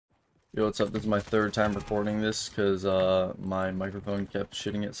Yo, what's up? This is my third time recording this because my microphone kept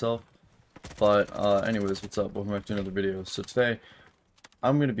shitting itself. But anyways, what's up? Welcome back to another video. So today,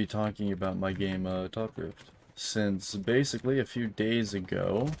 I'm going to be talking about my game Topdrift. Since basically a few days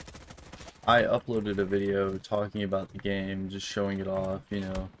ago, I uploaded a video talking about the game, just showing it off, you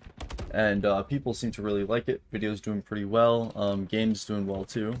know. And people seem to really like it. Video's doing pretty well. Game's doing well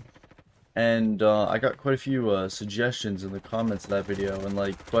too. And I got quite a few suggestions in the comments of that video and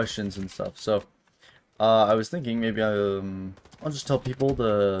like questions and stuff. So I was thinking maybe I'll just tell people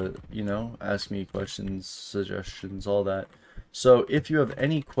to, you know, ask me questions, suggestions, all that. So if you have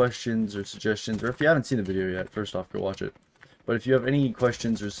any questions or suggestions, or if you haven't seen the video yet, first off, go watch it. But if you have any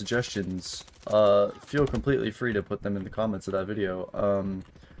questions or suggestions, feel completely free to put them in the comments of that video.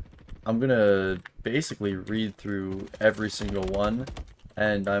 I'm gonna basically read through every single one,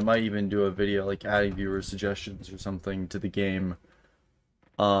 and I might even do a video like adding viewer suggestions or something to the game.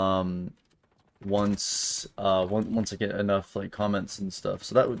 Once I get enough like comments and stuff,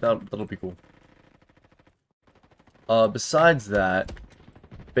 so that'll be cool. Besides that,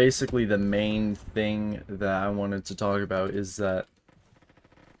 basically the main thing that I wanted to talk about is that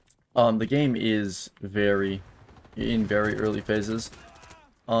the game is in very early phases.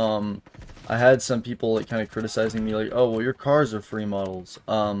 I had some people like kind of criticizing me like, oh, well, your cars are free models.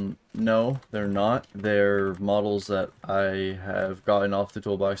 No, they're not. They're models that I have gotten off the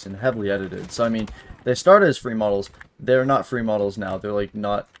toolbox and heavily edited. So, I mean, they started as free models. They're not free models now. They're like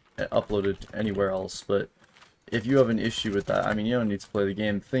not uploaded anywhere else. But if you have an issue with that, I mean, you don't need to play the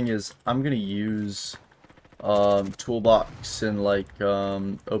game. The thing is, I'm going to use toolbox and like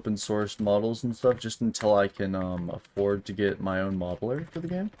open source models and stuff just until I can afford to get my own modeler for the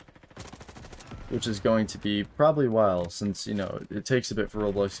game, which is going to be probably a while, since, you know, it takes a bit for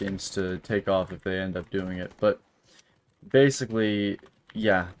Roblox games to take off if they end up doing it. But basically,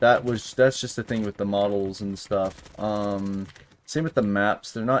 yeah, that's just the thing with the models and stuff. Same with the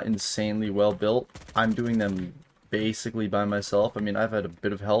maps. They're not insanely well built. I'm doing them basically by myself. I mean, I've had a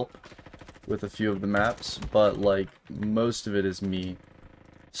bit of help with a few of the maps, but like most of it is me.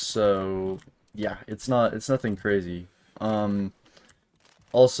 So yeah, it's nothing crazy. Also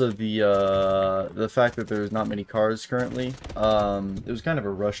the fact that there's not many cars currently, it was kind of a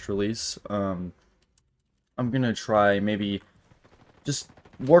rushed release. I'm gonna try maybe just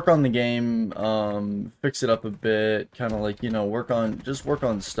work on the game, fix it up a bit, kind of like, you know, work on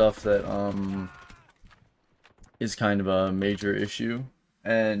stuff that is kind of a major issue,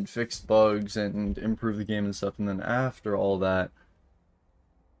 and fix bugs and improve the game and stuff. And then after all that,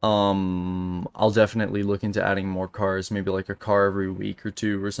 I'll definitely look into adding more cars, maybe like a car every week or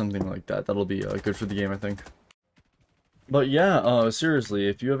two or something like that. That'll be good for the game, I think. But yeah, seriously,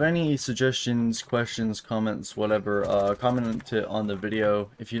 if you have any suggestions, questions, comments, whatever, comment it on the video.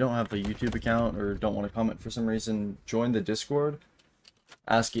 If you don't have a YouTube account or don't want to comment for some reason, join the Discord.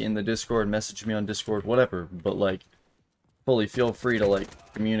 Ask it in the Discord, message me on Discord, whatever. But like, fully feel free to like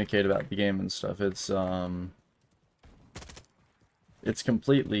communicate about the game and stuff. It's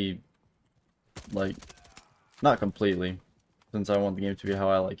completely, like, not completely, since I want the game to be how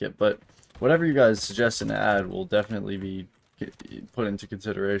I like it, but whatever you guys suggest and add will definitely be put into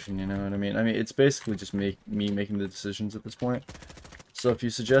consideration, you know what I mean? I mean, it's basically just me making the decisions at this point. So if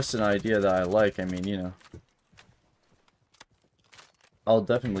you suggest an idea that I like, I mean, you know, I'll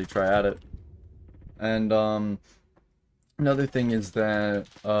definitely try at it. And another thing is that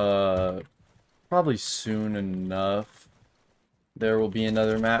probably soon enough there will be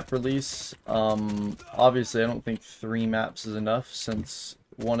another map release. Obviously I don't think 3 maps is enough, since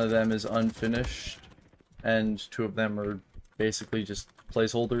one of them is unfinished and 2 of them are basically just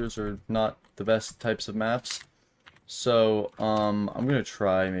placeholders or not the best types of maps. So I'm gonna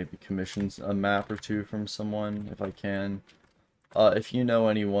try maybe commission a map or 2 from someone if I can. If you know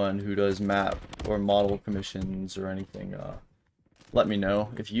anyone who does map or model commissions or anything, let me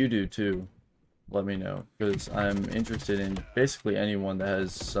know. If you do too, let me know, because I'm interested in basically anyone that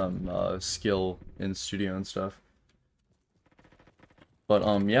has some skill in studio and stuff. But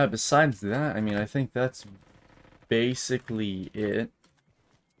yeah, besides that, I mean, I think that's basically it.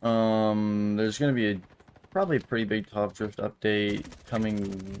 There's gonna be probably a pretty big Top Drift update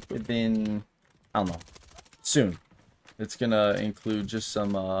coming within, I don't know, soon. It's gonna include just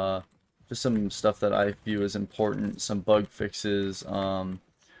some stuff that I view as important, some bug fixes, kind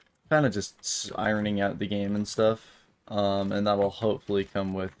of just ironing out the game and stuff, and that'll hopefully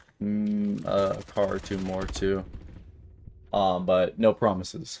come with a car or 2 more too, but no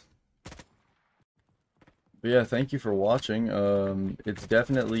promises. But yeah, thank you for watching. It's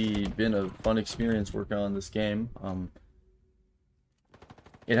definitely been a fun experience working on this game.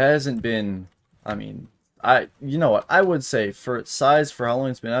 it hasn't been, I mean, you know what, I would say for its size, for how long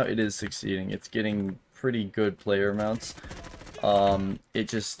it's been out, it is succeeding. It's getting pretty good player amounts. It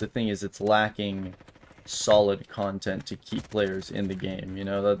just, the thing is, it's lacking solid content to keep players in the game, you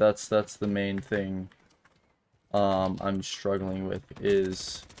know, that's the main thing I'm struggling with,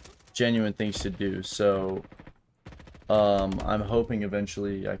 is genuine things to do. So I'm hoping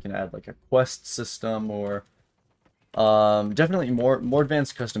eventually I can add like a quest system, or definitely more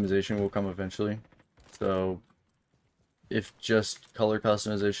advanced customization will come eventually. So if just color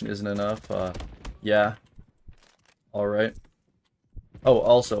customization isn't enough, yeah, all right. Oh,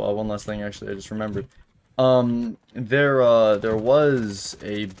 also, one last thing, actually, I just remembered. There was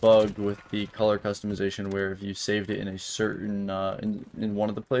a bug with the color customization where if you saved it in a certain, in one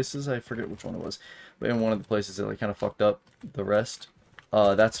of the places, I forget which one it was, but in one of the places it like kind of fucked up the rest.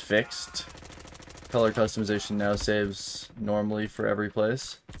 That's fixed. Color customization now saves normally for every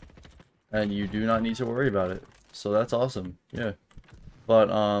place, and you do not need to worry about it. So that's awesome, yeah. But,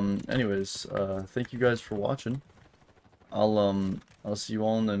 anyways, thank you guys for watching. I'll see you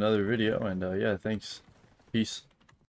all in another video, and, yeah, thanks. Peace.